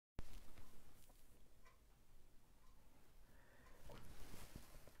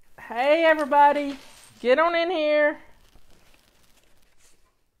Hey everybody, get on in here.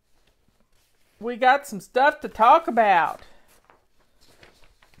 We got some stuff to talk about.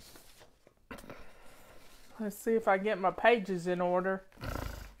 Let's see if I get my pages in order.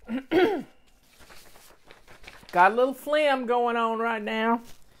 Got a little phlegm going on right now.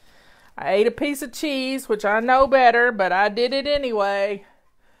 I ate a piece of cheese, which I know better, but I did it anyway.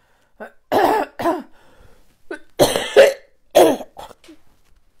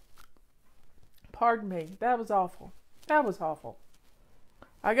 Pardon me. That was awful. That was awful.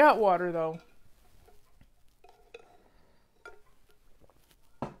 I got water, though.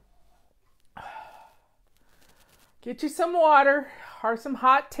 Get you some water or some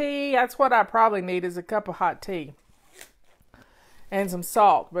hot tea. That's what I probably need is a cup of hot tea. And some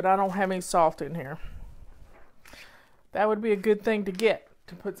salt, but I don't have any salt in here. That would be a good thing to get,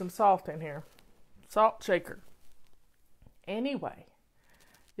 to put some salt in here. Salt shaker. Anyway.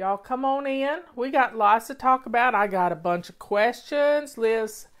 Y'all come on in. We got lots to talk about. I got a bunch of questions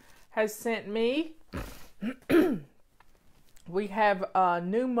Liz has sent me. We have a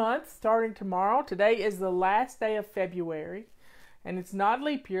new month starting tomorrow. Today is the last day of February. And it's not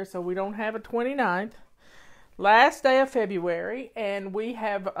leap year, so we don't have a 29th. Last day of February. And we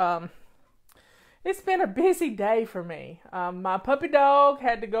have... it's been a busy day for me. My puppy dog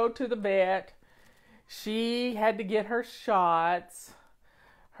had to go to the vet. She had to get her shots.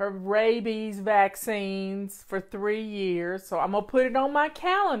 Her rabies vaccines for 3 years. So I'm going to put it on my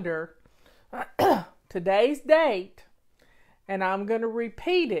calendar. Today's date. And I'm going to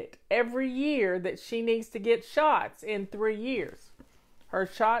repeat it every year that she needs to get shots in 3 years. Her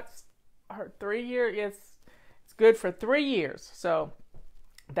shots, her 3 year, it's good for 3 years. So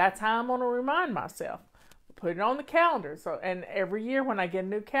that's how I'm going to remind myself. Put it on the calendar. So, and every year when I get a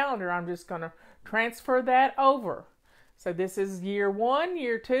new calendar, I'm just going to transfer that over. So this is year 1,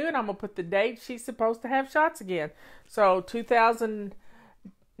 year 2, and I'm going to put the date she's supposed to have shots again. So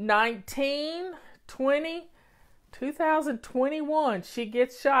 2019, 20, 2021, she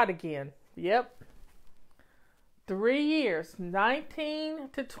gets shot again. Yep. 3 years, 19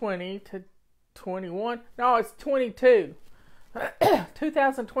 to 20 to 21. No, it's 22.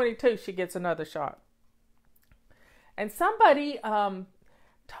 2022, she gets another shot. And somebody...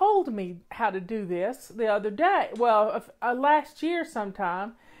 told me how to do this the other day. Well, last year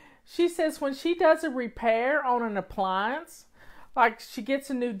sometime. She says when she does a repair on an appliance, like she gets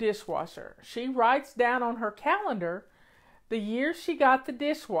a new dishwasher, she writes down on her calendar the year she got the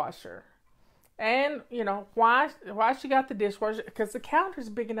dishwasher. And, you know, why she got the dishwasher, because the calendar's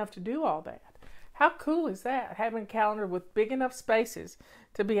big enough to do all that. How cool is that? Having a calendar with big enough spaces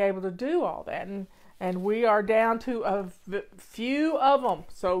to be able to do all that. And we are down to a few of them.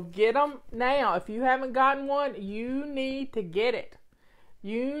 So get them now. If you haven't gotten one, you need to get it.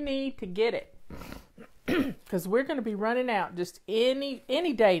 You need to get it. Because we're going to be running out just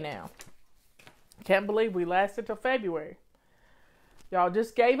any day now. Can't believe we lasted till February. Y'all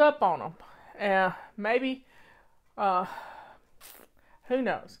just gave up on them. Maybe, who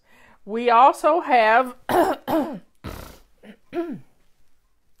knows. We also have our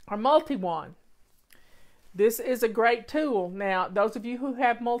multi-wand. This is a great tool. Now, those of you who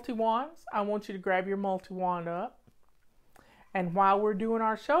have multi-wands, I want you to grab your multi-wand up. And while we're doing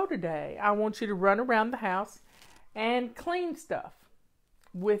our show today, I want you to run around the house and clean stuff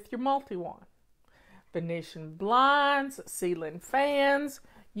with your multi-wand. Venetian blinds, ceiling fans,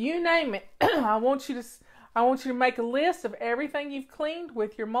 you name it. I want you to make a list of everything you've cleaned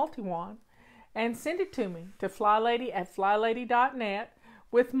with your multi-wand and send it to me to flylady@flylady.net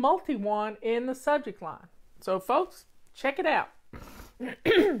with multi-wand in the subject line. So, folks, check it out.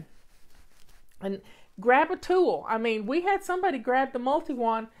 And grab a tool. I mean, we had somebody grab the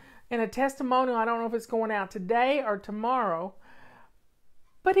multi-wand in a testimonial. I don't know if it's going out today or tomorrow.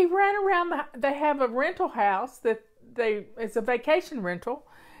 But he ran around. They have a rental house it's a vacation rental.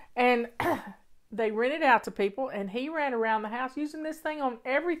 And they rent it out to people. And he ran around the house using this thing on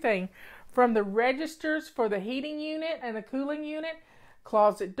everything. From the registers for the heating unit and the cooling unit.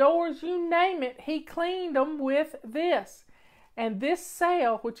 Closet doors, you name it, he cleaned them with this. And this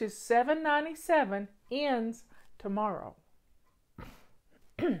sale, which is $7.97, ends tomorrow.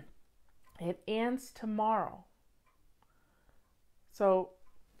 It ends tomorrow. So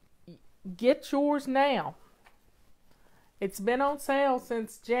get yours now. It's been on sale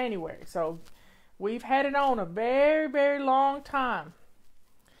since January, so we've had it on a very, very long time.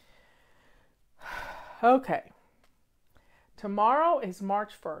 Okay. Tomorrow is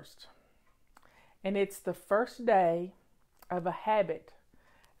March 1st, and it's the first day of a habit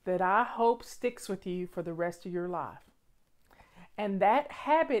that I hope sticks with you for the rest of your life. And that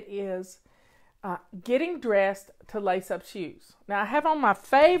habit is getting dressed to lace up shoes. Now I have on my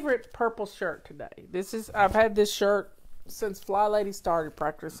favorite purple shirt today. I've had this shirt since Fly Lady started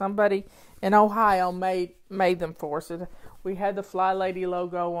practice. Somebody in Ohio made them for us. We had the Fly Lady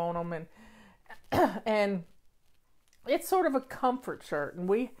logo on them, and it's sort of a comfort shirt. And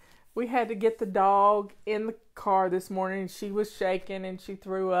we had to get the dog in the car this morning, and she was shaking and she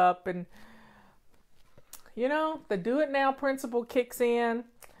threw up, and the do it now principle kicks in.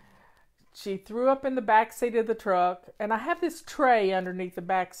 She threw up in the back seat of the truck, and I have this tray underneath the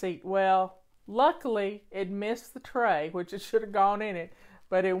back seat. Well, luckily it missed the tray, which it should have gone in it,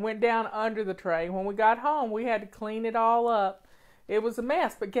 but it went down under the tray. When we got home, we had to clean it all up. It was a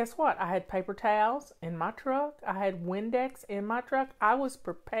mess, but guess what? I had paper towels in my truck. I had Windex in my truck. I was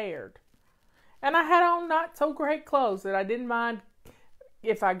prepared. And I had on not so great clothes that I didn't mind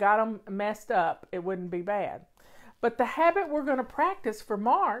if I got them messed up. It wouldn't be bad. But the habit we're going to practice for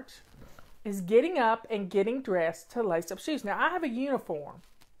March is getting up and getting dressed to lace up shoes. Now, I have a uniform.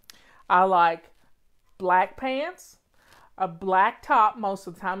 I like black pants, a black top most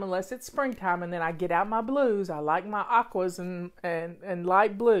of the time, unless it's springtime, and then I get out my blues. I like my aquas and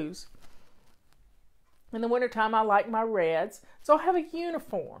light blues. In the wintertime, I like my reds. So I have a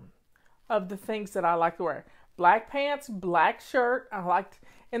uniform of the things that I like to wear. Black pants, black shirt.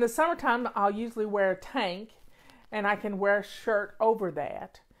 In the summertime, I'll usually wear a tank, and I can wear a shirt over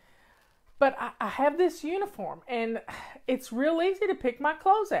that. But I have this uniform, and it's real easy to pick my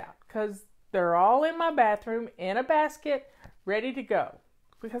clothes out because they're all in my bathroom in a basket, ready to go,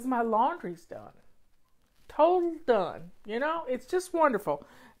 because my laundry's done. Total done. It's just wonderful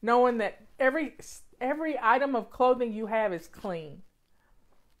knowing that every item of clothing you have is clean.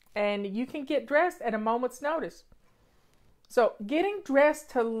 And you can get dressed at a moment's notice. So getting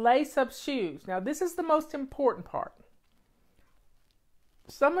dressed to lace up shoes. Now, this is the most important part.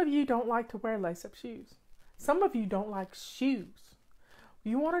 Some of you don't like to wear lace-up shoes. Some of you don't like shoes.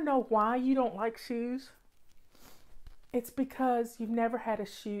 You want to know why you don't like shoes? It's because you've never had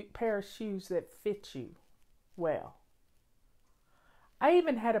a pair of shoes that fit you well. I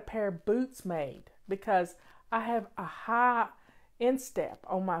even had a pair of boots made because I have a high instep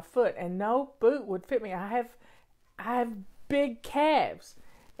on my foot and no boot would fit me. I have big calves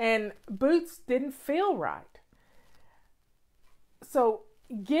and boots didn't feel right. So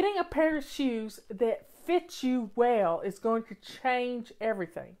getting a pair of shoes that fit you well is going to change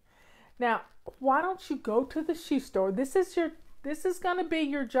everything. Now, why don't you go to the shoe store? This is going to be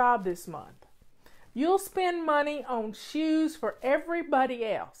your job this month. You'll spend money on shoes for everybody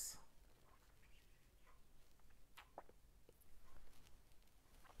else.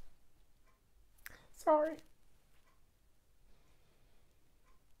 Sorry.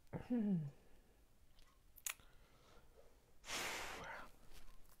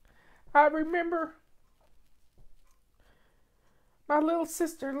 I remember my little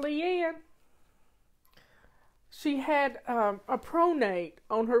sister Leanne. She had a pronate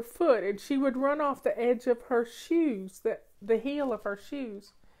on her foot, and she would run off the edge of her shoes, the heel of her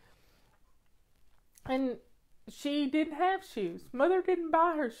shoes. And she didn't have shoes. Mother didn't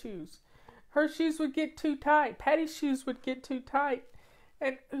buy her shoes. Her shoes would get too tight. Patty's shoes would get too tight.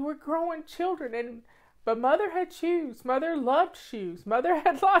 And we're growing children, but Mother had shoes. Mother loved shoes. Mother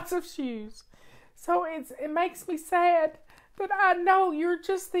had lots of shoes. So it makes me sad that I know you're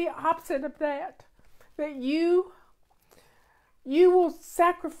just the opposite of that. That you will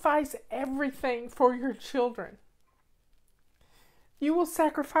sacrifice everything for your children. You will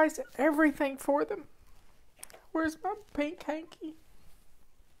sacrifice everything for them. Where's my pink hanky?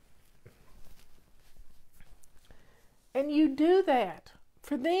 And you do that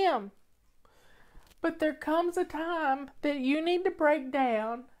for them. But there comes a time that you need to break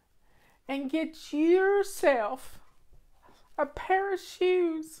down and get yourself a pair of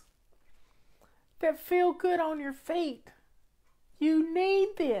shoes that feel good on your feet. You need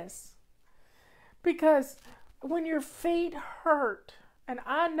this. Because when your feet hurt, and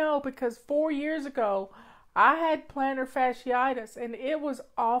I know because 4 years ago, I had plantar fasciitis and it was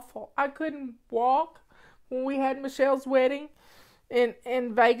awful. I couldn't walk when we had Michelle's wedding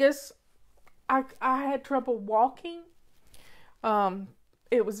in Vegas. I had trouble walking.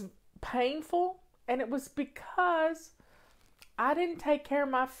 It was painful, and it was because I didn't take care of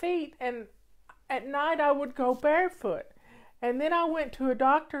my feet, and at night I would go barefoot. And then I went to a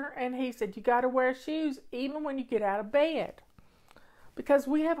doctor, and he said, you got to wear shoes even when you get out of bed. Because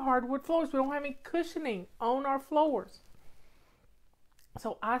we have hardwood floors. We don't have any cushioning on our floors.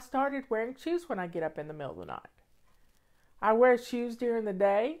 So I started wearing shoes when I get up in the middle of the night. I wear shoes during the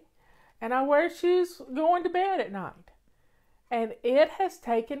day, and I wear shoes going to bed at night. And it has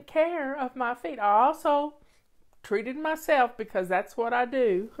taken care of my feet. I also treated myself because that's what I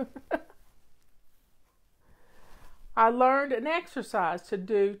do. I learned an exercise to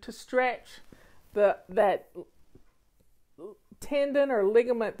do to stretch that tendon or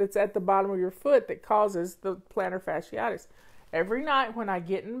ligament that's at the bottom of your foot that causes the plantar fasciitis. Every night when I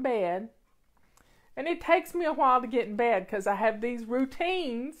get in bed, and it takes me a while to get in bed because I have these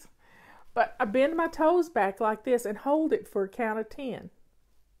routines, but I bend my toes back like this and hold it for a count of 10.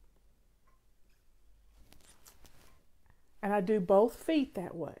 And I do both feet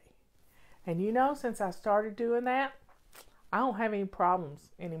that way. And you know, since I started doing that, I don't have any problems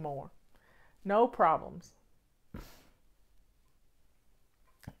anymore. No problems.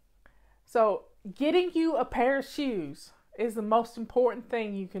 So getting you a pair of shoes is the most important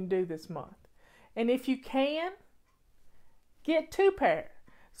thing you can do this month. And if you can, get 2 pairs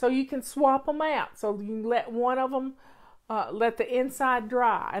so you can swap them out. So you can let one of them, let the inside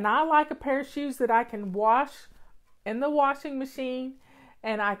dry. And I like a pair of shoes that I can wash in the washing machine,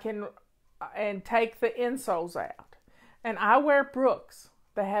 and I can take the insoles out. And I wear Brooks.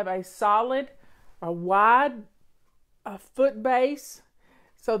 They have a solid, a wide foot base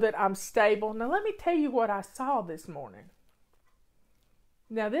so that I'm stable. Now let me tell you what I saw this morning.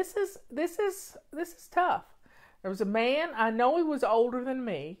 Now this is tough. There was a man, I know he was older than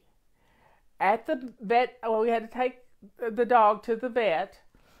me, at the vet. Well, we had to take the dog to the vet,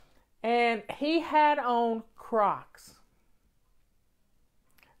 and he had on Crocs.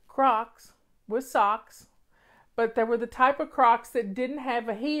 Crocs with socks, but they were the type of Crocs that didn't have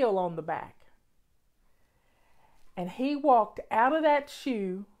a heel on the back. And he walked out of that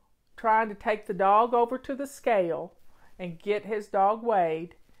shoe trying to take the dog over to the scale and get his dog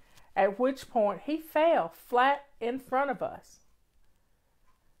weighed, at which point he fell flat in front of us.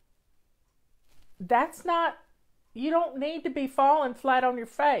 That's not, you don't need to be falling flat on your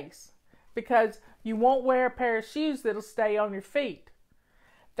face because you won't wear a pair of shoes that'll stay on your feet.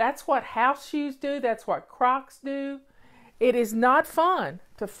 That's what house shoes do. That's what Crocs do. It is not fun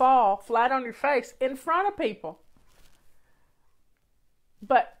to fall flat on your face in front of people.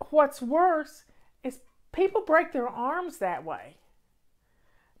 But what's worse is people break their arms that way.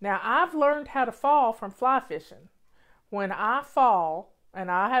 Now, I've learned how to fall from fly fishing. When I fall, and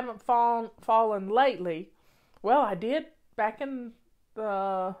I haven't fallen lately, well, I did back in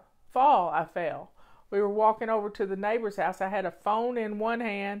the fall, I fell. We were walking over to the neighbor's house. I had a phone in one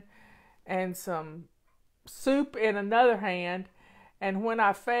hand and some soup in another hand. And when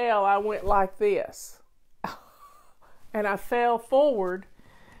I fell, I went like this. And I fell forward,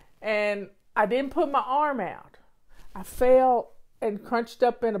 and I didn't put my arm out. I fell and crunched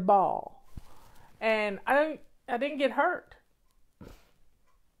up in a ball. And I didn't get hurt.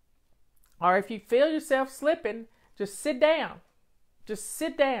 Or if you feel yourself slipping, just sit down. Just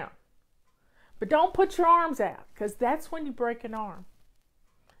sit down. But don't put your arms out, because that's when you break an arm.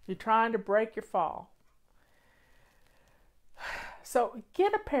 You're trying to break your fall. So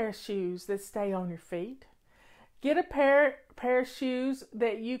get a pair of shoes that stay on your feet. Get a pair of shoes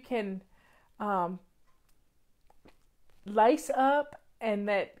that you can lace up and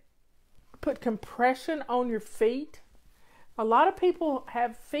that put compression on your feet. A lot of people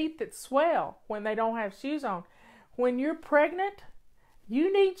have feet that swell when they don't have shoes on. When you're pregnant,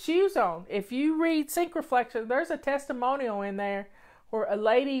 you need shoes on. If you read Syncroflexion, there's a testimonial in there where a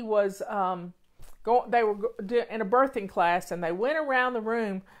lady was they were in a birthing class, and they went around the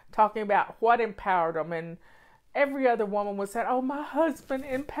room talking about what empowered them, and every other woman was saying, "Oh, my husband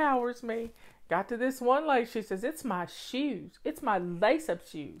empowers me." Got to this one lady, she says, "It's my shoes. It's my lace-up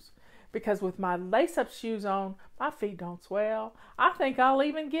shoes. Because with my lace-up shoes on, my feet don't swell. I think I'll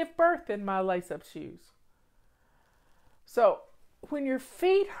even give birth in my lace-up shoes." So when your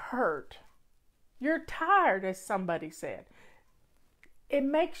feet hurt, you're tired, as somebody said. It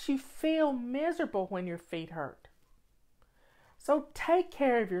makes you feel miserable when your feet hurt. So take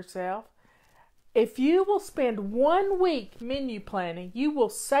care of yourself. If you will spend 1 week menu planning, you will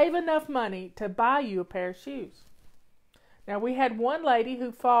save enough money to buy you a pair of shoes. Now, we had one lady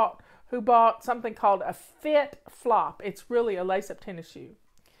who bought something called a Fit Flop. It's really a lace-up tennis shoe.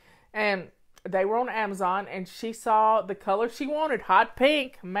 And they were on Amazon, and she saw the color she wanted, hot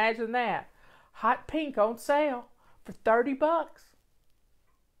pink. Imagine that. Hot pink on sale for $30.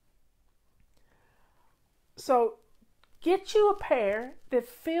 So get you a pair that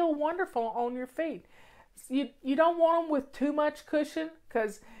feel wonderful on your feet. You don't want them with too much cushion,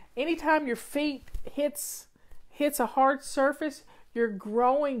 because anytime your feet hits a hard surface, you're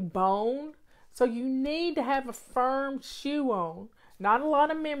growing bone. So you need to have a firm shoe on. Not a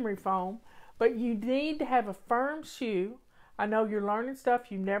lot of memory foam, but you need to have a firm shoe. I know you're learning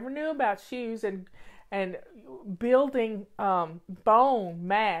stuff you never knew about shoes and building bone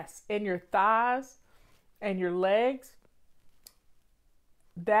mass in your thighs and your legs.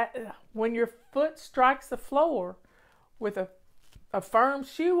 That when your foot strikes the floor with a firm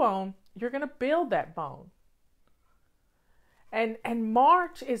shoe on, you're going to build that bone. And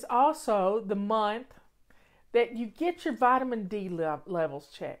March is also the month that you get your vitamin D levels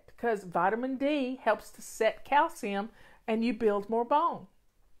checked, because vitamin D helps to set calcium and you build more bone.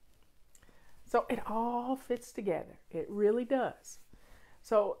 So it all fits together. It really does.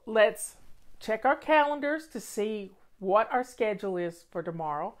 So let's check our calendars to see what our schedule is for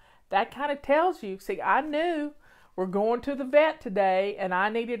tomorrow. That kind of tells you, see, I knew we're going to the vet today and I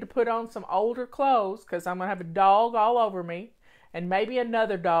needed to put on some older clothes because I'm going to have a dog all over me and maybe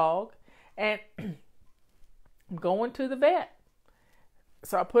another dog. And I'm going to the vet.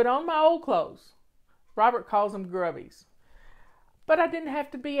 So I put on my old clothes. Robert calls them grubbies. But I didn't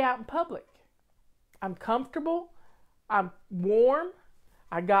have to be out in public. I'm comfortable. I'm warm.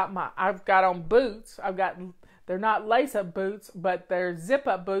 I've got on boots. They're not lace-up boots, but they're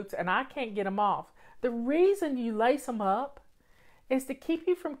zip-up boots, and I can't get them off. The reason you lace them up is to keep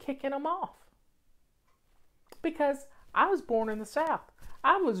you from kicking them off. Because I was born in the South.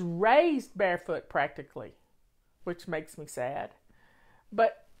 I was raised barefoot practically, which makes me sad.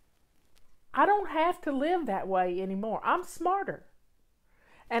 But I don't have to live that way anymore. I'm smarter.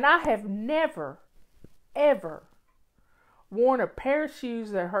 And I have never, ever worn a pair of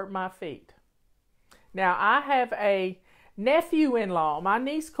shoes that hurt my feet. Now, I have a nephew-in-law, my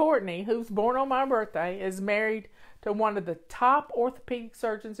niece Courtney, who's born on my birthday, is married to one of the top orthopedic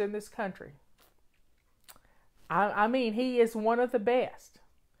surgeons in this country. I mean, he is one of the best.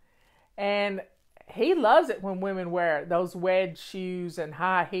 And he loves it when women wear those wedge shoes and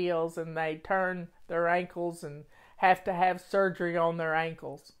high heels and they turn their ankles and have to have surgery on their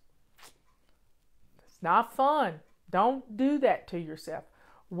ankles. It's not fun. Don't do that to yourself.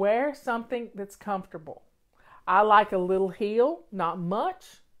 Wear something that's comfortable. I like a little heel, not much,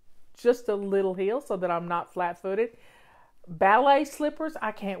 just a little heel so that I'm not flat-footed. Ballet slippers,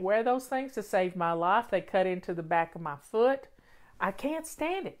 I can't wear those things to save my life. They cut into the back of my foot. I can't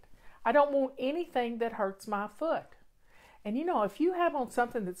stand it. I don't want anything that hurts my foot. And if you have on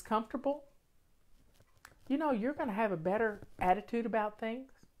something that's comfortable, you're going to have a better attitude about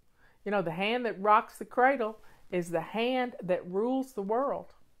things. The hand that rocks the cradle is the hand that rules the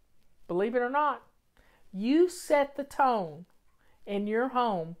world. Believe it or not, you set the tone in your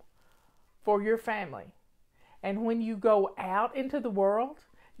home for your family. And when you go out into the world,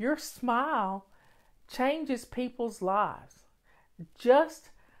 your smile changes people's lives just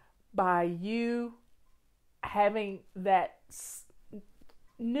by you having that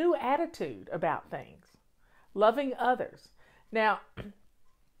new attitude about things, loving others. Now,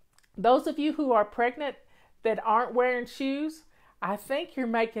 those of you who are pregnant that aren't wearing shoes, I think you're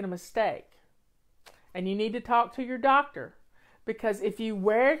making a mistake. And you need to talk to your doctor. Because if you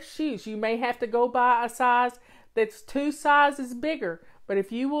wear shoes, you may have to go buy a size that's 2 sizes bigger. But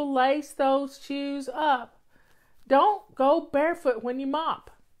if you will lace those shoes up, don't go barefoot when you mop.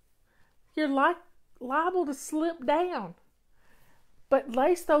 You're liable to slip down. But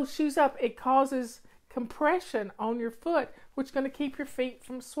lace those shoes up. It causes compression on your foot, which is going to keep your feet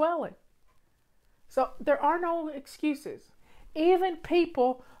from swelling. So there are no excuses. Even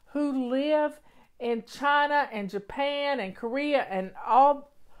people who live in China and Japan and Korea and all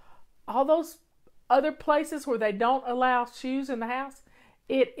those other places where they don't allow shoes in the house,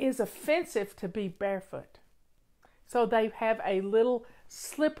 it is offensive to be barefoot. So they have a little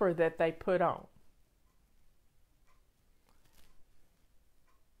slipper that they put on.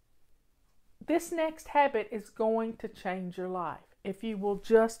 This next habit is going to change your life if you will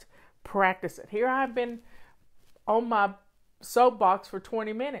just practice it. Here I've been on my soapbox for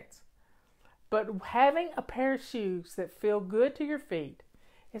 20 minutes. But having a pair of shoes that feel good to your feet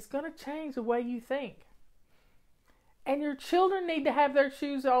is going to change the way you think. And your children need to have their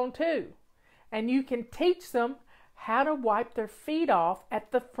shoes on too. And you can teach them how to wipe their feet off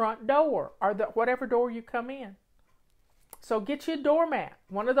at the front door or whatever door you come in. So get you a doormat,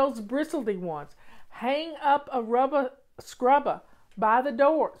 one of those bristledy ones. Hang up a rubber scrubber by the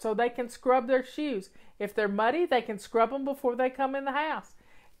door so they can scrub their shoes. If they're muddy, they can scrub them before they come in the house.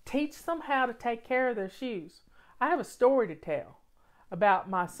 Teach them how to take care of their shoes. I have a story to tell about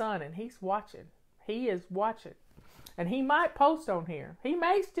my son, and he's watching. He is watching. And he might post on here. He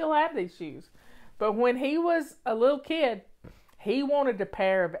may still have these shoes. But when he was a little kid, he wanted a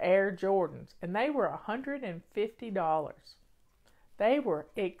pair of Air Jordans, and they were $150. They were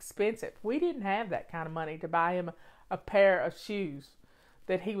expensive. We didn't have that kind of money to buy him a pair of shoes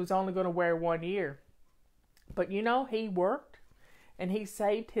that he was only going to wear 1 year. But you know, he worked and he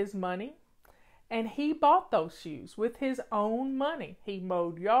saved his money and he bought those shoes with his own money. He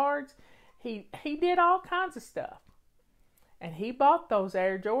mowed yards. He did all kinds of stuff. And he bought those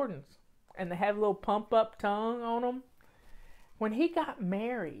Air Jordans. And they have a little pump up tongue on them. When he got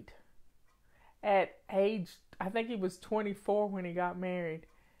married at age, I think he was 24 when he got married,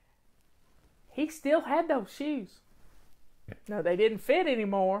 he still had those shoes. No, they didn't fit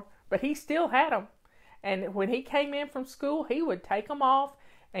anymore, but he still had them. And when he came in from school, he would take them off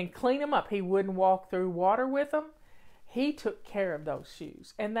and clean them up. He wouldn't walk through water with them. He took care of those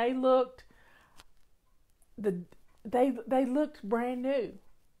shoes, and they looked they looked brand new.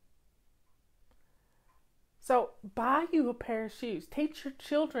 So buy you a pair of shoes. Teach your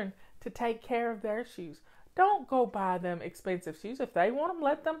children to take care of their shoes. Don't go buy them expensive shoes. If they want them,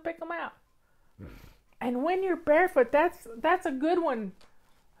 let them pick them out. And when you're barefoot, that's a good one.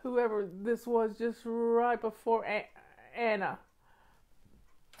 Whoever this was just right before Anna.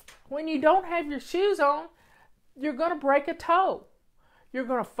 When you don't have your shoes on, you're going to break a toe. You're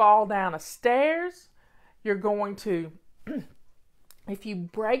going to fall down a stairs. You're going to, if you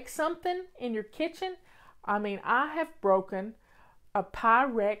break something in your kitchen, I have broken a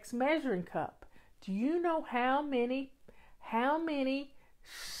Pyrex measuring cup. Do you know how many,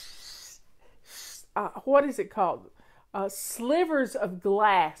 what is it called? Slivers of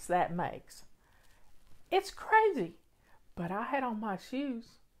glass that makes. It's crazy. But I had on my shoes,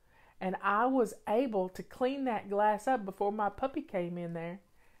 and I was able to clean that glass up before my puppy came in there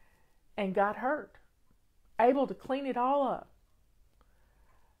and got hurt. Able to clean it all up.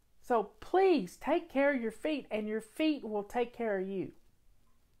 So please take care of your feet, and your feet will take care of you.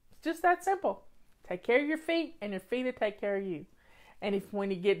 It's just that simple. Take care of your feet, and your feet will take care of you. And if when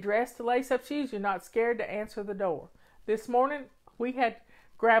you get dressed to lace up shoes, you're not scared to answer the door. This morning, we had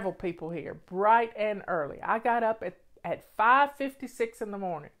gravel people here, bright and early. I got up at 5:56 in the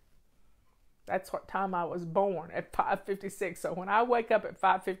morning. That's what time I was born, at 5:56. So when I wake up at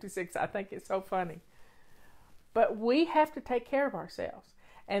 5:56, I think it's so funny. But we have to take care of ourselves.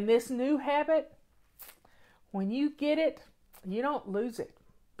 And this new habit, when you get it, you don't lose it.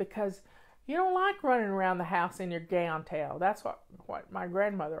 Because you don't like running around the house in your gown tail. That's what my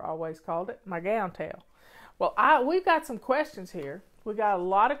grandmother always called it, my gown tail. Well, we've got some questions here. We got a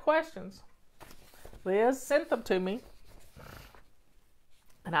lot of questions. Liz sent them to me.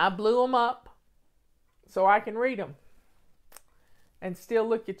 And I blew them up so I can read them. And still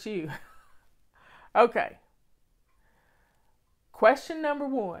look at you. Okay. Question number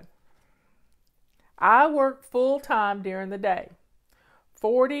 1. I work full time during the day,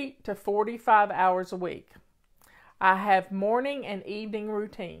 40 to 45 hours a week. I have morning and evening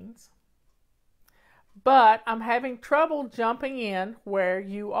routines, but I'm having trouble jumping in where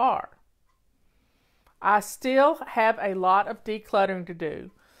you are. I still have a lot of decluttering to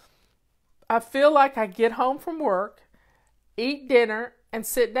do. I feel like I get home from work, eat dinner, and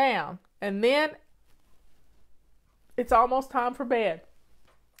sit down, and then it's almost time for bed.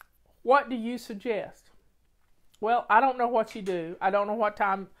 What do you suggest? Well, I don't know what you do. I don't know what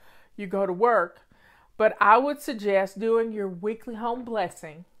time you go to work, but I would suggest doing your weekly home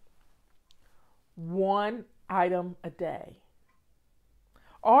blessing 1 item a day.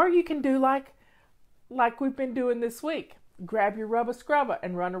 Or you can do like we've been doing this week. Grab your rubber scrubber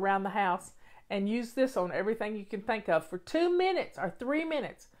and run around the house and use this on everything you can think of for 2 minutes or 3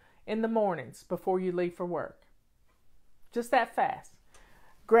 minutes in the mornings before you leave for work. Just that fast.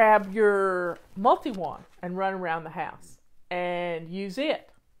 Grab your multi-wand and run around the house and use it.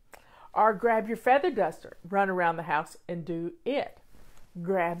 Or grab your feather duster, run around the house and do it.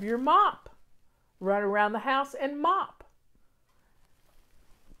 Grab your mop, run around the house and mop.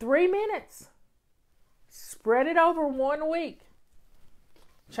 3 minutes. Spread it over 1 week.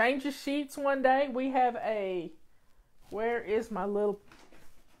 Change your sheets one day. We have I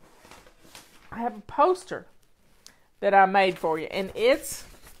have a poster that I made for you, and it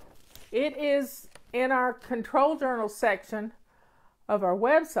is in our control journal section of our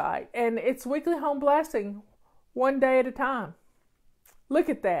website, and it's weekly home blessing 1 day at a time. Look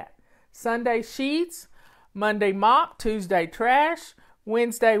at that. Sunday sheets, Monday mop, Tuesday trash,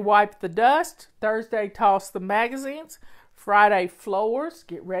 Wednesday wipe the dust, Thursday toss the magazines, Friday floors,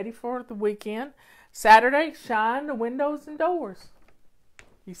 get ready for the weekend, Saturday shine the windows and doors.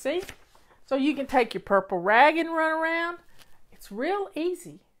 You see? So you can take your purple rag and run around. It's real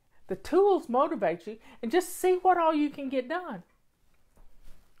easy. The tools motivate you, and just see what all you can get done.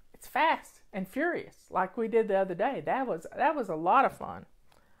 It's fast and furious, like we did the other day. That was a lot of fun.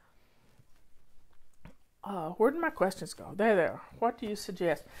 Where did my questions go? There. What do you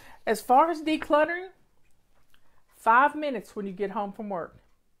suggest? As far as decluttering, 5 minutes when you get home from work.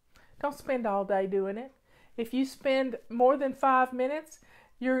 Don't spend all day doing it. If you spend more than 5 minutes,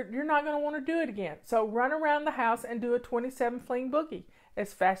 you're not going to want to do it again. So run around the house and do a 27 fling boogie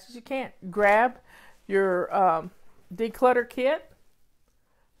as fast as you can. Grab your declutter kit,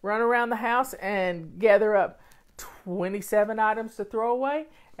 run around the house and gather up 27 items to throw away,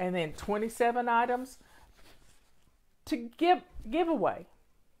 and then 27 items to give away.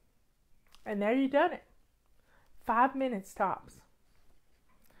 And there you've done it. 5 minutes tops.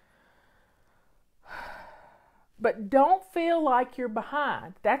 But don't feel like you're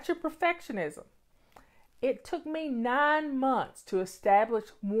behind. That's your perfectionism. It took me 9 months to establish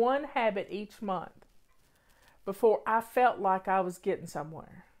one habit each month before I felt like I was getting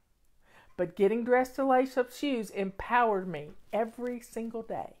somewhere. But getting dressed to lace up shoes empowered me every single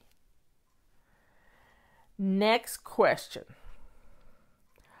day. Next question.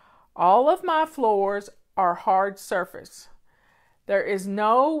 All of my floors are hard surface. There is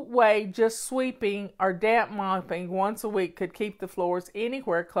no way just sweeping or damp mopping once a week could keep the floors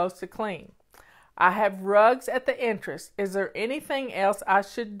anywhere close to clean. I have rugs at the entrance. Is there anything else I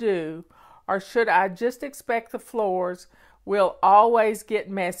should do, or should I just expect the floors will always get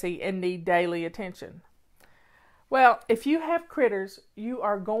messy and need daily attention? Well, if you have critters, you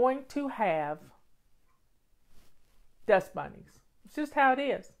are going to have dust bunnies. It's just how it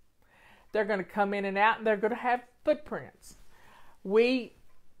is. They're going to come in and out, and they're going to have footprints.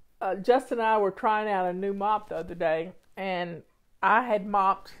 Justin and I were trying out a new mop the other day, and I had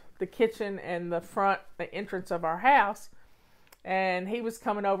mopped the kitchen and the entrance of our house, and he was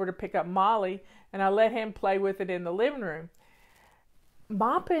coming over to pick up Molly, and I let him play with it in the living room.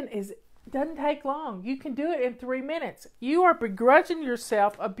 Mopping doesn't take long. You can do it in 3 minutes. You are begrudging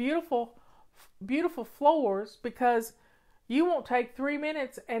yourself a beautiful floors because you won't take 3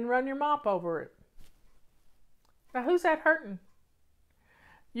 minutes and run your mop over it. Now, who's that hurting?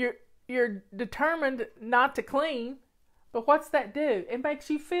 You're determined not to clean, but what's that do? It makes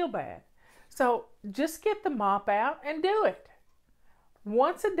you feel bad. So just get the mop out and do it.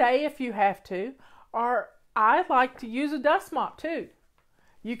 Once a day if you have to, or I like to use a dust mop too.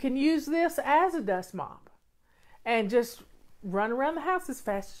 You can use this as a dust mop and just run around the house as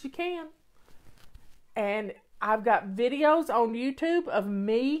fast as you can. And I've got videos on YouTube of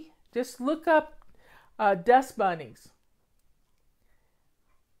me. Just look up dust bunnies.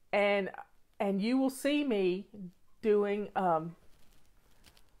 And you will see me doing, I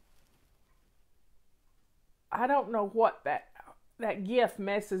don't know what that GIF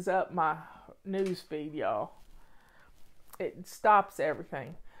messes up my news feed, y'all. It stops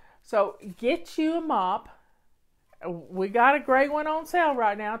everything. So get you a mop. We got a gray one on sale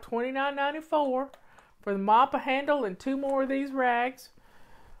right now, $29.94 for the mop handle and 2 more of these rags,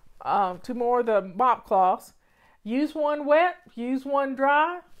 2 more of the mop cloths. Use one wet, use one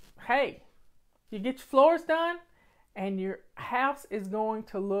dry. Hey, you get your floors done and your house is going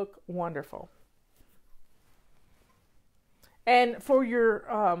to look wonderful. And for your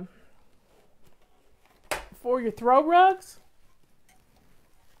throw rugs,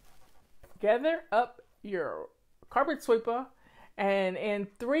 gather up your carpet sweeper, and in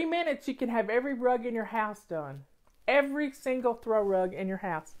 3 minutes you can have every rug in your house done. Every single throw rug in your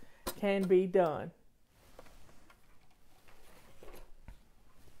house can be done.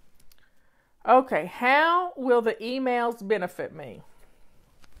 Okay, how will the emails benefit me?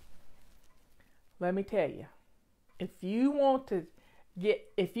 Let me tell you. If you want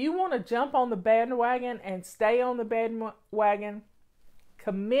to jump on the bandwagon and stay on the bandwagon,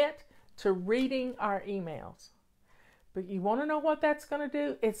 commit to reading our emails. But you want to know what that's going to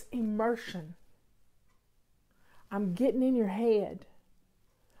do? It's immersion. I'm getting in your head.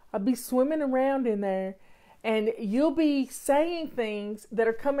 I'll be swimming around in there, and you'll be saying things that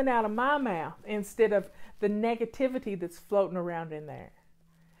are coming out of my mouth instead of the negativity that's floating around in there.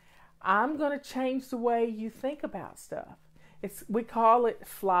 I'm going to change the way you think about stuff. We call it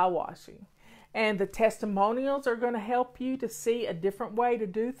fly washing. And the testimonials are going to help you to see a different way to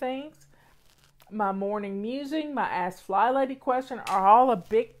do things. My morning musing, my Ask Fly Lady question are all a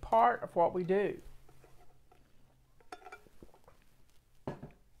big part of what we do.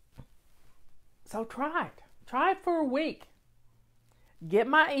 So try it. Try it for a week. Get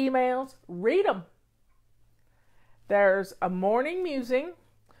my emails, read them. There's a morning musing.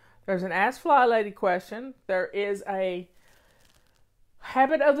 There's an Ask Fly Lady question. There is a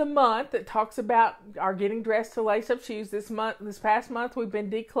habit of the month that talks about our getting dressed to lace up shoes. This past month, we've been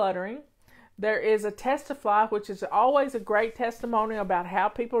decluttering. There is a Testify, which is always a great testimonial about how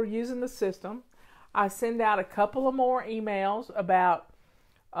people are using the system. I send out a couple of more emails about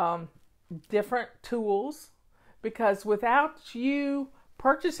different tools, because without you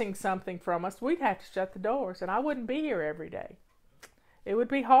purchasing something from us, we'd have to shut the doors, and I wouldn't be here every day. It would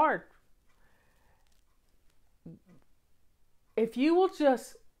be hard. If you will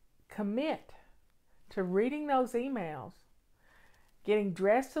just commit to reading those emails, getting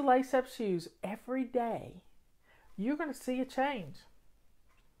dressed to lace up shoes every day, you're going to see a change.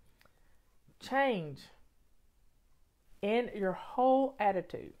 Change in your whole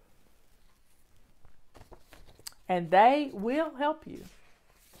attitude. And they will help you.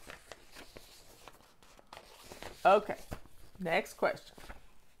 Okay, next question.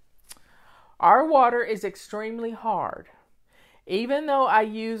 Our water is extremely hard. Even though I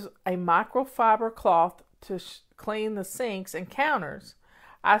use a microfiber cloth to clean the sinks and counters,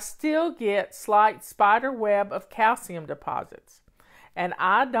 I still get slight spider web of calcium deposits. And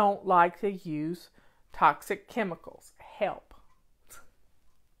I don't like to use toxic chemicals. Help.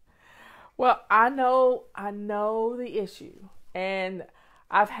 Well, I know the issue. And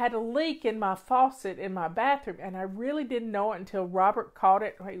I've had a leak in my faucet in my bathroom, and I really didn't know it until Robert caught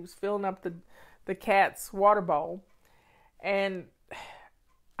it. He was filling up the cat's water bowl. And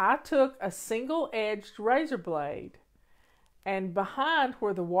I took a single-edged razor blade, and behind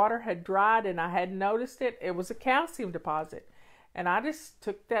where the water had dried and I hadn't noticed it, it was a calcium deposit. And I just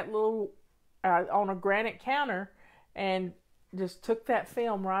took that little, on a granite counter, and just took that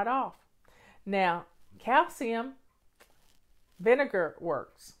film right off. Now, calcium, vinegar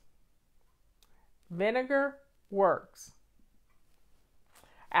works. Vinegar works.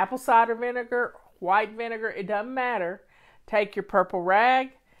 Apple cider vinegar, white vinegar, it doesn't matter. Take your purple rag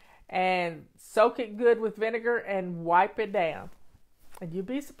and soak it good with vinegar and wipe it down. And you'll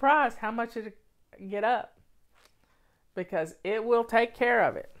be surprised how much it'll get up, because it will take care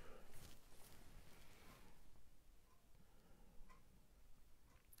of it.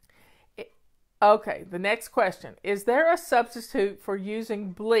 Okay, the next question. Is there a substitute for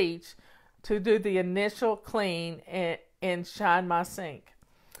using bleach to do the initial clean and shine my sink?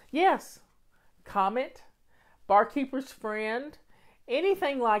 Yes. Comet, Barkeeper's Friend,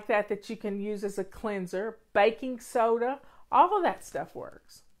 anything like that you can use as a cleanser, baking soda, all of that stuff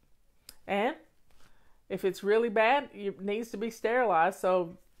works. And if it's really bad, it needs to be sterilized,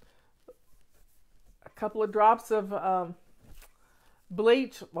 so a couple of drops of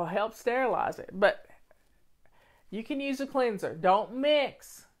bleach will help sterilize it. But you can use a cleanser. Don't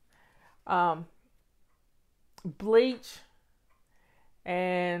mix bleach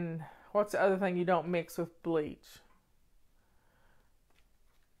and what's the other thing you don't mix with bleach?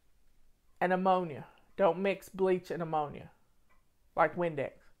 And ammonia. Don't mix bleach and ammonia like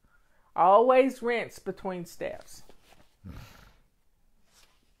Windex. Always rinse between steps.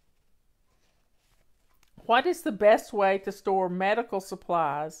 What is the best way to store medical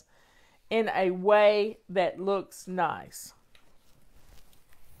supplies in a way that looks nice?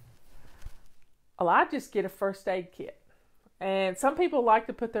 Well, I just get a first aid kit. And some people like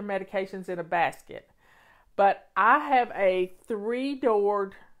to put their medications in a basket. But I have a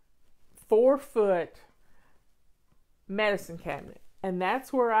 3-doored, 4-foot medicine cabinet. And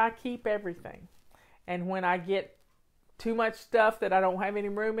that's where I keep everything. And when I get too much stuff that I don't have any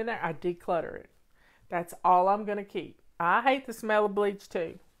room in there, I declutter it. That's all I'm going to keep. I hate the smell of bleach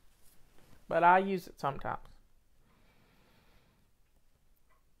too, but I use it sometimes.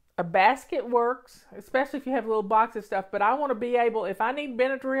 A basket works, especially if you have a little box of stuff, but I want to be able, if I need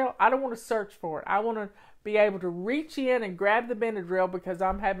Benadryl, I don't want to search for it. I want to be able to reach in and grab the Benadryl because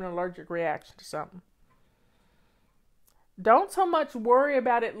I'm having an allergic reaction to something. Don't so much worry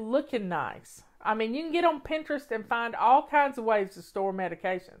about it looking nice. I mean, you can get on Pinterest and find all kinds of ways to store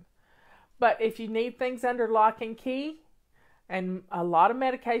medication. But if you need things under lock and key, and a lot of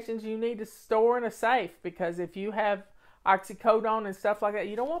medications you need to store in a safe, because if you have oxycodone and stuff like that,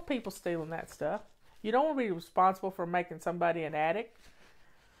 you don't want people stealing that stuff. You don't want to be responsible for making somebody an addict.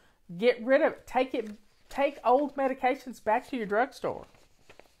 Get rid of it. Take old medications back to your drugstore.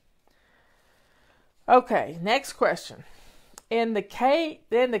 Okay, next question. In the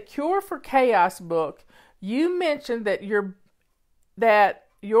Cure for Chaos book, you mentioned that your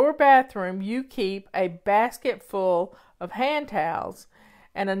bathroom, you keep a basket full of hand towels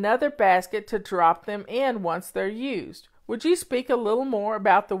and another basket to drop them in once they're used. Would you speak a little more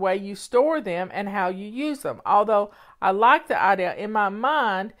about the way you store them and how you use them? Although I like the idea, in my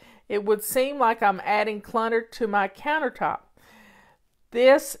mind, it would seem like I'm adding clutter to my countertop.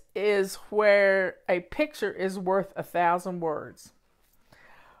 This is where a picture is worth 1,000 words.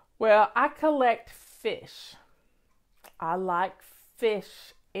 Well, I collect fish. I like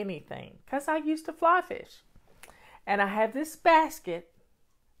fish anything because I used to fly fish. And I have this basket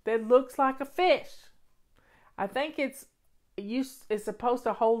that looks like a fish. I think it's supposed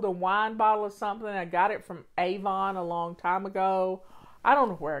to hold a wine bottle or something. I got it from Avon a long time ago. I don't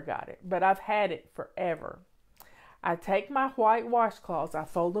know where I got it, but I've had it forever. I take my white washcloths, I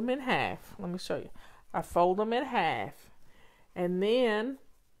fold them in half. Let me show you. I fold them in half, and then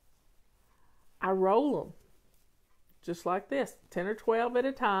I roll them just like this, 10 or 12 at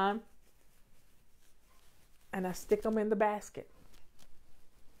a time, and I stick them in the basket.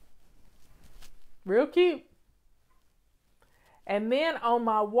 Real cute. And then on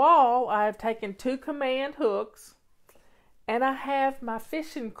my wall, I have taken 2 command hooks, and I have my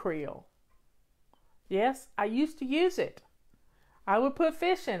fishing creel. Yes, I used to use it. I would put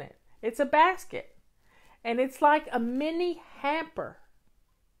fish in it. It's a basket, and it's like a mini hamper.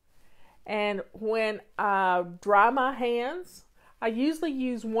 And when I dry my hands, I usually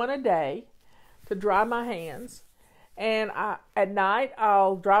use one a day to dry my hands. And at night,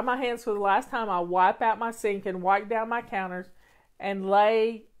 I'll dry my hands for the last time. I'll wipe out my sink and wipe down my counters and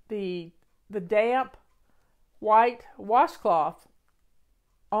lay the damp white washcloth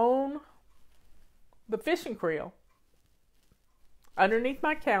on the fishing creel underneath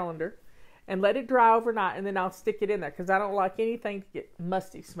my calendar and let it dry overnight, and then I'll stick it in there because I don't like anything to get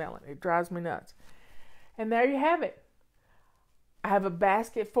musty smelling. It drives me nuts. And there you have it. I have a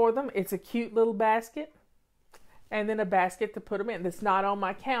basket for them. It's a cute little basket. And then a basket to put them in that's not on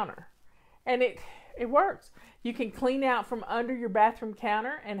my counter. And it works. You can clean out from under your bathroom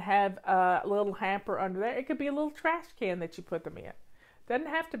counter and have a little hamper under there. It could be a little trash can that you put them in. Doesn't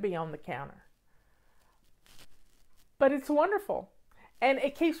have to be on the counter. But it's wonderful. And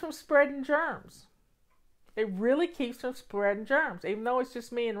it keeps from spreading germs. It really keeps from spreading germs. Even though it's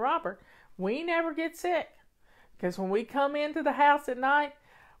just me and Robert, we never get sick. Because when we come into the house at night,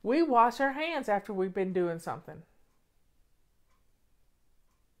 we wash our hands after we've been doing something.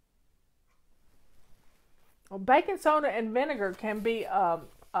 Well, baking soda and vinegar can be a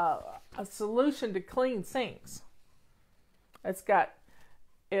solution to clean sinks.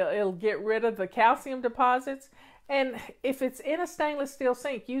 It'll get rid of the calcium deposits. And if it's in a stainless steel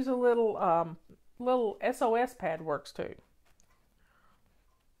sink, use a little SOS pad works too.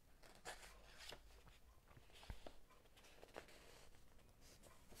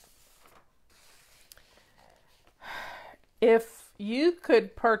 If you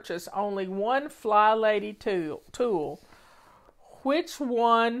could purchase only one Fly Lady tool, which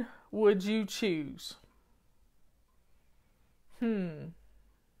one would you choose?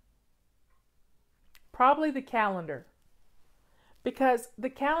 Probably the calendar. Because the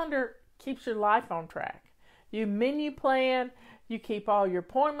calendar keeps your life on track. You menu plan, you keep all your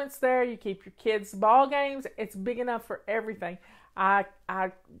appointments there, you keep your kids' ball games. It's big enough for everything. I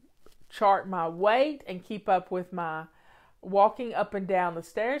chart my weight and keep up with my walking up and down the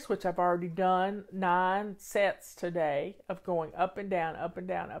stairs, which I've already done 9 sets today of going up and down, up and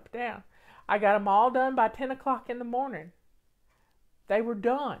down, up and down. I got them all done by 10 o'clock in the morning. They were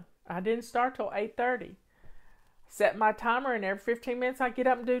done. I didn't start till 8:30. Set my timer, and every 15 minutes I get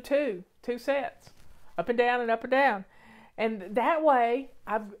up and do two sets, up and down and up and down. And that way,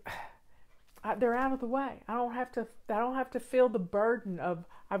 they're out of the way. I don't have to feel the burden of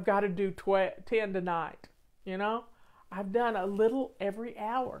I've got to do 10 tonight. You know, I've done a little every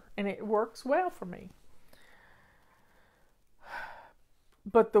hour, and it works well for me.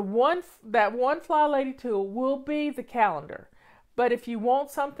 But that one Fly Lady tool will be the calendar. But if you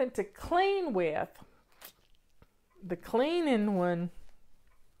want something to clean with, the cleaning one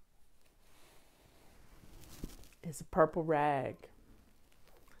is a purple rag.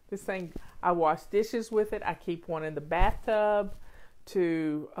 This thing, I wash dishes with it. I keep one in the bathtub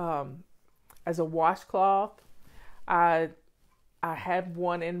as a washcloth. I had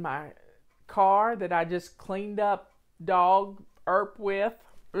one in my car that I just cleaned up dog erp with.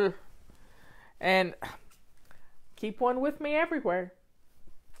 Ugh. And keep one with me everywhere.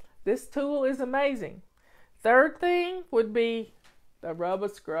 This tool is amazing. Third thing would be the Rubber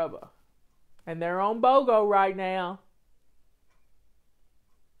Scrubber. And they're on BOGO right now.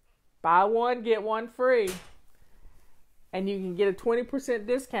 Buy one, get one free. And you can get a 20%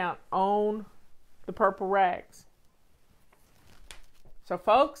 discount on the purple rags. So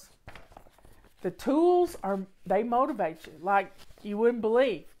folks, the tools they motivate you like you wouldn't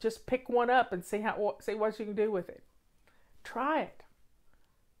believe. Just pick one up and see what you can do with it. Try it.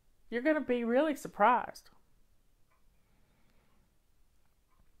 You're going to be really surprised.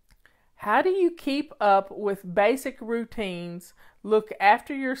 How do you keep up with basic routines, look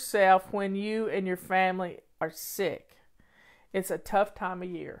after yourself when you and your family are sick? It's a tough time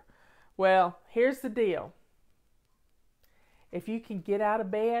of year. Well, here's the deal. If you can get out of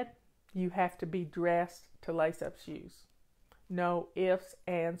bed, you have to be dressed to lace up shoes. No ifs,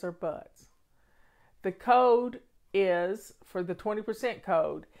 ands, or buts. The code is, for the 20%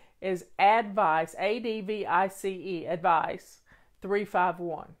 code, is ADVICE, ADVICE, ADVICE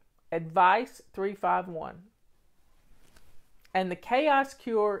 351. ADVICE 351. And the Chaos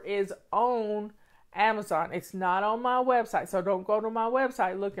Cure is on Amazon. It's not on my website, so don't go to my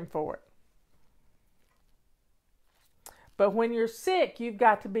website looking for it. But when you're sick, you've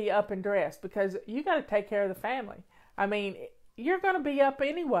got to be up and dressed because you got to take care of the family. I mean, you're going to be up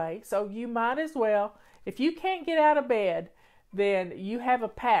anyway, so you might as well. If you can't get out of bed, then you have a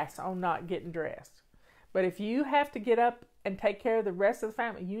pass on not getting dressed. But if you have to get up and take care of the rest of the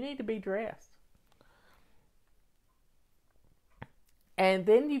family, you need to be dressed. And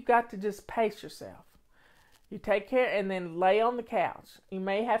then you've got to just pace yourself. You take care and then lay on the couch. You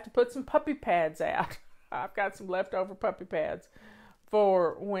may have to put some puppy pads out. I've got some leftover puppy pads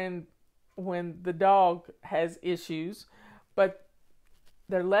for when the dog has issues. But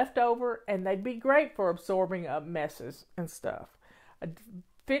they're left over and they'd be great for absorbing up messes and stuff.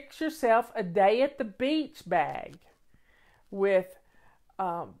 Fix yourself a day at the beach bag with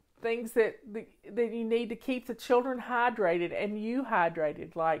things that you need to keep the children hydrated and you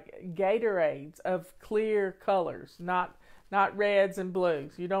hydrated, like Gatorades of clear colors, not reds and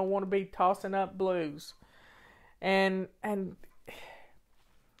blues. You don't want to be tossing up blues. And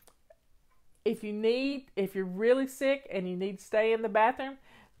if you're really sick and you need to stay in the bathroom,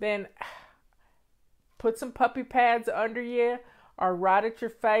 then put some puppy pads under you or right at your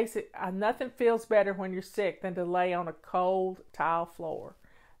face. Nothing feels better when you're sick than to lay on a cold tile floor.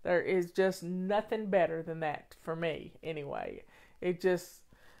 There is just nothing better than that for me, anyway.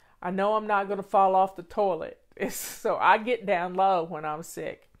 I know I'm not going to fall off the toilet, so I get down low when I'm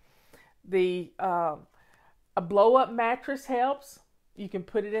sick. A blow-up mattress helps. You can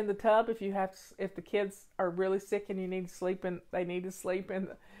put it in the tub if the kids are really sick and they need to sleep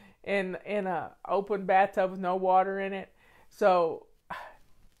in a open bathtub with no water in it. So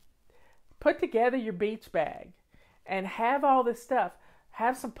put together your beach bag and have all this stuff.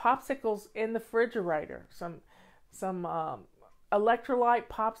 Have some popsicles in the refrigerator, some electrolyte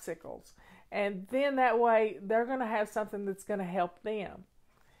popsicles, and then that way they're going to have something that's going to help them.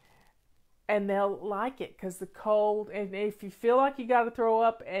 And they'll like it because the cold, and if you feel like you got to throw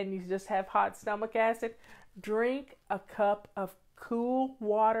up and you just have hot stomach acid, drink a cup of cool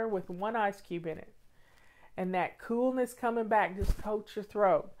water with 1 ice cube in it. And that coolness coming back just coats your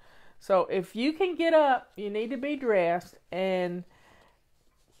throat. So if you can get up, you need to be dressed and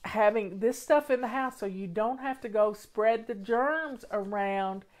having this stuff in the house so you don't have to go spread the germs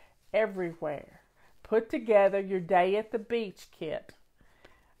around everywhere. Put together your day at the beach kit.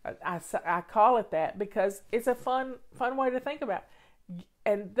 I call it that because it's a fun way to think about it.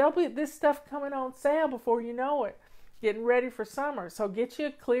 And there'll be this stuff coming on sale before you know it, getting ready for summer. So get you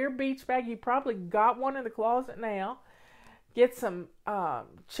a clear beach bag. You probably got one in the closet now. Get some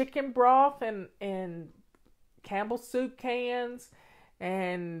chicken broth and Campbell's soup cans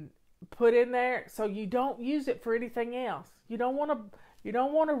and put in there so you don't use it for anything else. You don't want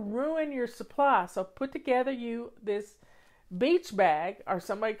to ruin your supply. So put together this beach bag, or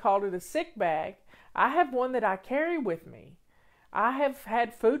somebody called it a sick bag. I have one that I carry with me. I have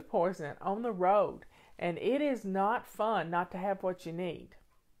had food poisoning on the road, and it is not fun not to have what you need.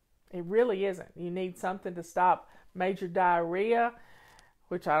 It really isn't. You need something to stop major diarrhea,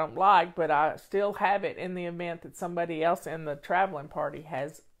 which I don't like, but I still have it in the event that somebody else in the traveling party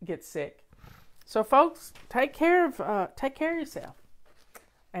gets sick. So folks, take care of yourself.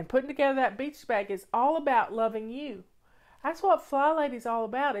 And putting together that beach bag is all about loving you. That's what Fly Lady's all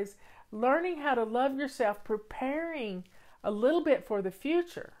about, is learning how to love yourself, preparing a little bit for the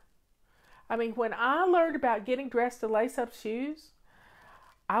future. I mean, when I learned about getting dressed to lace up shoes,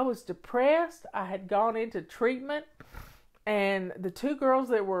 I was depressed. I had gone into treatment, and the 2 girls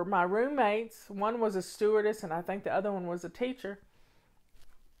that were my roommates, one was a stewardess and I think the other one was a teacher,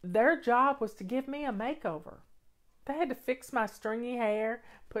 their job was to give me a makeover. They had to fix my stringy hair,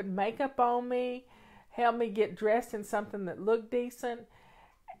 put makeup on me, help me get dressed in something that looked decent.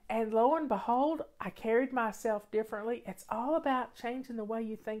 And lo and behold, I carried myself differently. It's all about changing the way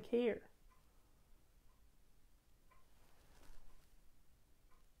you think here.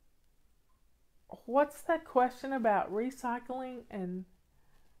 What's that question about recycling and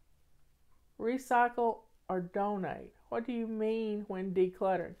recycle or donate? What do you mean when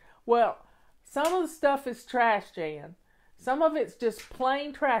decluttering? Well, some of the stuff is trash, Jan. Some of it's just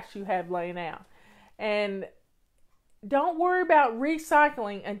plain trash you have laying out. And don't worry about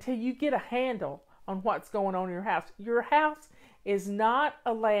recycling until you get a handle on what's going on in your house. Your house is not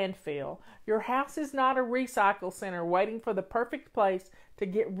a landfill. Your house is not a recycle center waiting for the perfect place to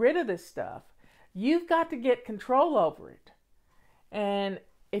get rid of this stuff. You've got to get control over it. And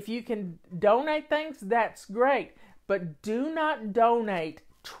if you can donate things, that's great. But do not donate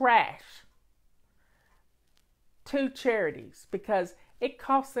trash to charities because it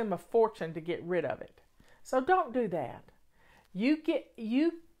costs them a fortune to get rid of it. So don't do that. You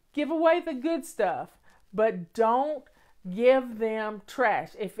give away the good stuff, but don't give them trash.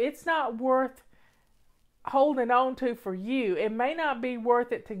 If it's not worth holding on to for you, it may not be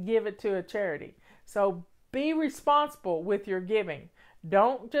worth it to give it to a charity. So be responsible with your giving.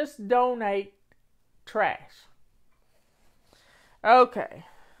 Don't just donate trash. Okay.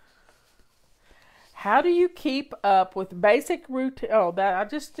 How do you keep up with basic routine? Oh, I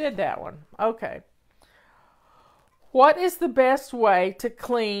just did that one. Okay. What is the best way to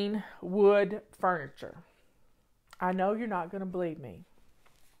clean wood furniture? I know you're not going to believe me.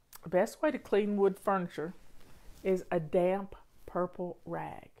 The best way to clean wood furniture is a damp purple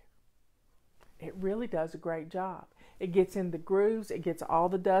rag. It really does a great job. It gets in the grooves. It gets all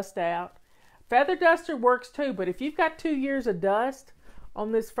the dust out. Feather duster works too, but if you've got 2 years of dust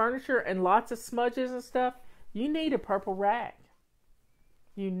on this furniture and lots of smudges and stuff, you need a purple rag.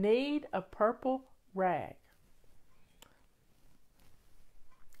 You need a purple rag.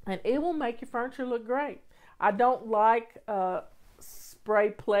 And it will make your furniture look great. I don't like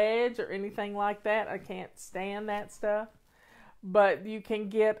spray pledge or anything like that. I can't stand that stuff. But you can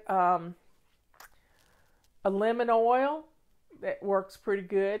get a lemon oil that works pretty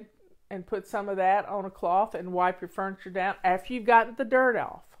good, and put some of that on a cloth and wipe your furniture down after you've gotten the dirt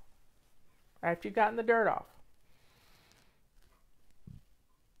off.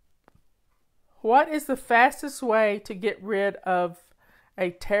 What is the fastest way to get rid of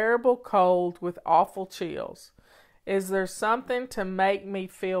a terrible cold with awful chills? Is there something to make me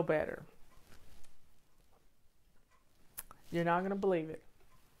feel better? You're not going to believe it.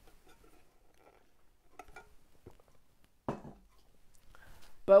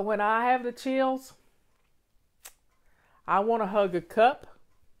 But when I have the chills, I want to hug a cup.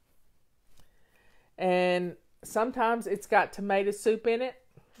 And sometimes it's got tomato soup in it.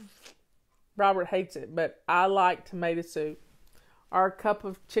 Robert hates it, but I like tomato soup. Or a cup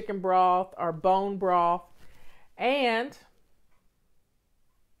of chicken broth or bone broth. And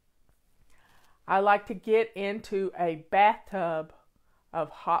I like to get into a bathtub of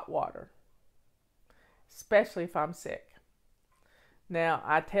hot water, especially if I'm sick. Now,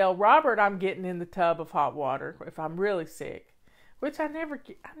 I tell Robert I'm getting in the tub of hot water if I'm really sick, which I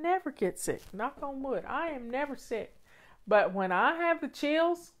never get sick. Knock on wood. I am never sick. But when I have the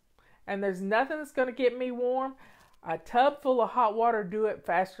chills and there's nothing that's going to get me warm, a tub full of hot water do it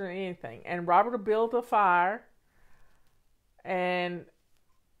faster than anything. And Robert will build a fire, and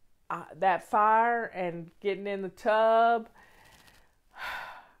that fire and getting in the tub.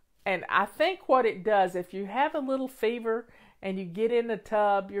 And I think what it does, if you have a little fever and you get in the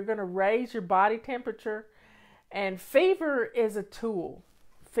tub, you're going to raise your body temperature. And fever is a tool.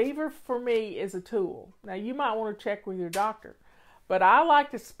 Fever for me is a tool. Now, you might want to check with your doctor. But I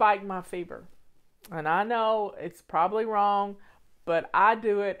like to spike my fever. And I know it's probably wrong, but I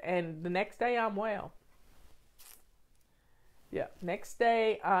do it, and the next day I'm well. Yeah, next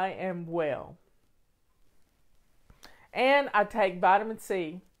day I am well. And I take vitamin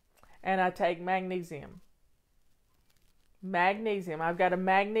C, and I take magnesium. I've got a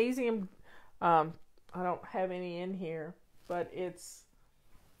magnesium, I don't have any in here, but it's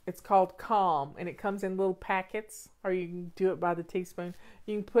called Calm, and it comes in little packets, or you can do it by the teaspoon.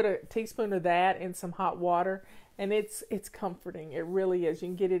 You can put a teaspoon of that in some hot water, and it's comforting. It really is. You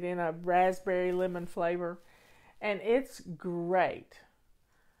can get it in a raspberry lemon flavor, and it's great.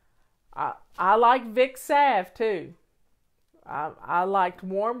 I like Vicks Salve too. I liked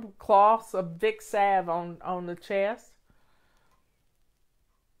warm cloths of Vicks Salve on the chest.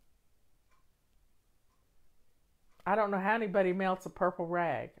 I don't know how anybody melts a purple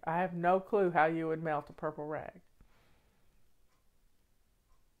rag. I have no clue how you would melt a purple rag.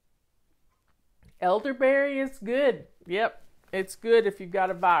 Elderberry is good. Yep, it's good if you've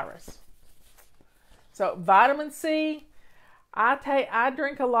got a virus. So vitamin C, I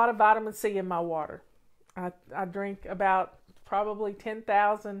drink a lot of vitamin C in my water. I drink about probably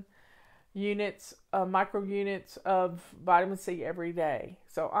 10,000 units, micro units of vitamin C every day.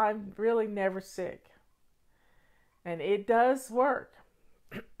 So I'm really never sick. And it does work.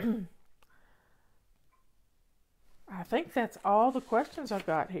 I think that's all the questions I've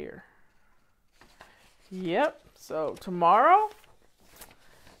got here. Yep. So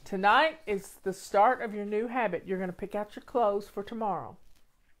tonight is the start of your new habit. You're going to pick out your clothes for tomorrow.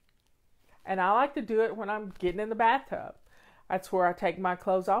 And I like to do it when I'm getting in the bathtub. That's where I take my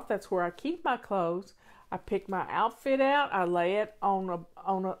clothes off. That's where I keep my clothes. I pick my outfit out. I lay it on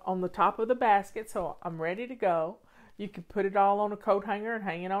the top of the basket so I'm ready to go. You can put it all on a coat hanger and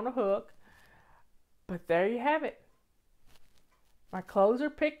hang it on a hook. But there you have it. My clothes are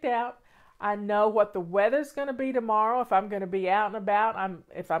picked out. I know what the weather's going to be tomorrow, if I'm going to be out and about,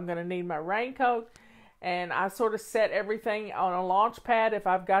 if I'm going to need my raincoat. And I sort of set everything on a launch pad if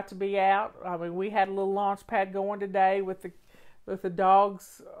I've got to be out. I mean, we had a little launch pad going today with the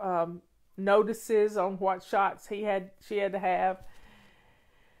dog's notices on what shots she had to have.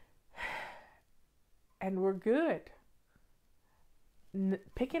 And we're good.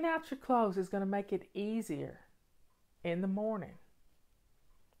 Picking out your clothes is going to make it easier in the morning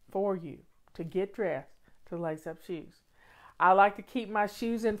for you to get dressed, to lace up shoes. I like to keep my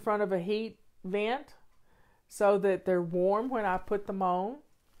shoes in front of a heat vent so that they're warm when I put them on.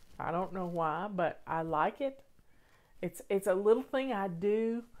 I don't know why, but I like it. It's a little thing I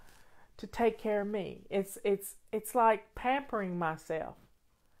do to take care of me. It's like pampering myself.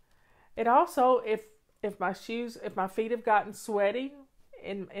 It also, if my feet have gotten sweaty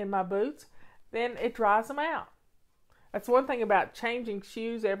in my boots, then it dries them out. That's one thing about changing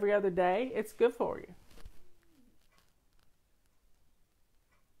shoes every other day. It's good for you.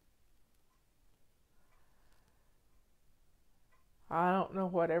 I don't know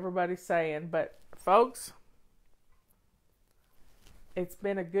what everybody's saying, but folks, it's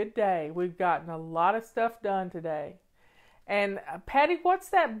been a good day. We've gotten a lot of stuff done today. And Patty, what's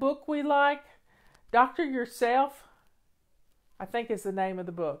that book we like? Doctor Yourself, I think is the name of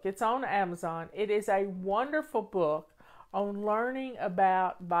the book. It's on Amazon. It is a wonderful book on learning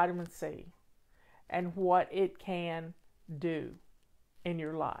about vitamin C and what it can do in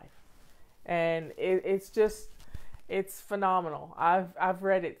your life. And it's phenomenal. I've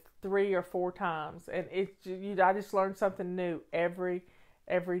read it 3 or 4 times, and I just learn something new every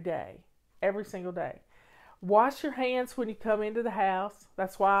day, every single day. Wash your hands when you come into the house.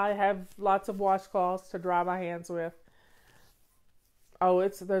 That's why I have lots of washcloths to dry my hands with. Oh,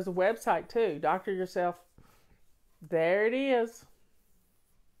 there's a website too, Doctor Yourself. There it is.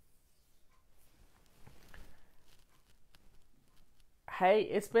 Hey,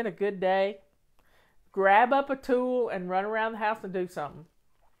 it's been a good day. Grab up a tool and run around the house and do something.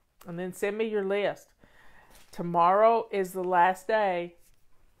 And then send me your list. Tomorrow is the last day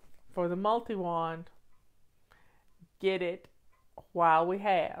for the multi-wand. Get it while we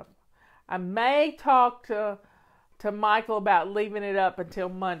have. I may talk to Michael about leaving it up until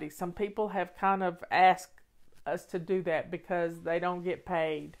Monday. Some people have kind of asked us to do that because they don't get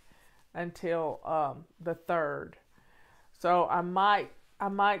paid until the 3rd. So I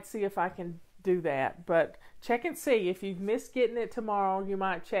might see if I can do that. But check and see. If you've missed getting it tomorrow, you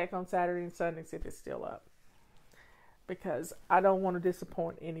might check on Saturday and Sunday, see if it's still up. Because I don't want to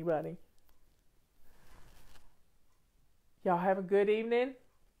disappoint anybody. Y'all have a good evening.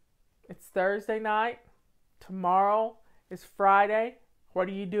 It's Thursday night. Tomorrow is Friday. What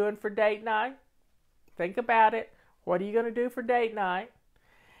are you doing for date night? Think about it. What are you going to do for date night?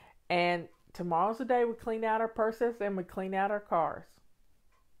 And tomorrow's the day we clean out our purses and we clean out our cars.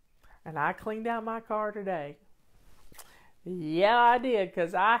 And I cleaned out my car today. Yeah, I did,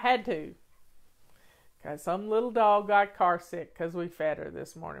 because I had to. Because some little dog got car sick because we fed her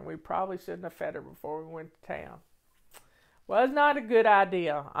this morning. We probably shouldn't have fed her before we went to town. Well, it's not a good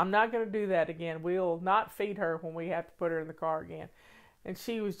idea. I'm not going to do that again. We'll not feed her when we have to put her in the car again. And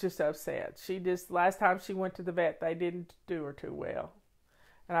she was just upset. Last time she went to the vet, they didn't do her too well.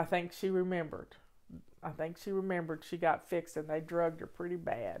 And I think she remembered. She got fixed and they drugged her pretty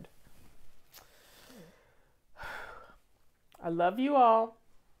bad. I love you all.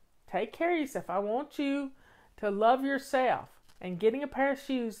 Take care of yourself. I want you to love yourself. And getting a pair of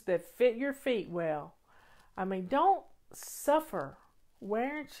shoes that fit your feet well. I mean, don't suffer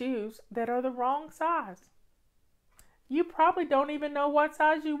wearing shoes that are the wrong size. You probably don't even know what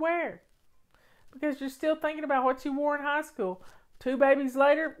size you wear because you're still thinking about what you wore in high school. 2 babies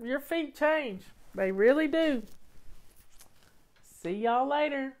later, your feet change. They really do. See y'all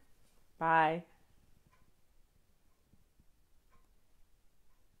later. Bye.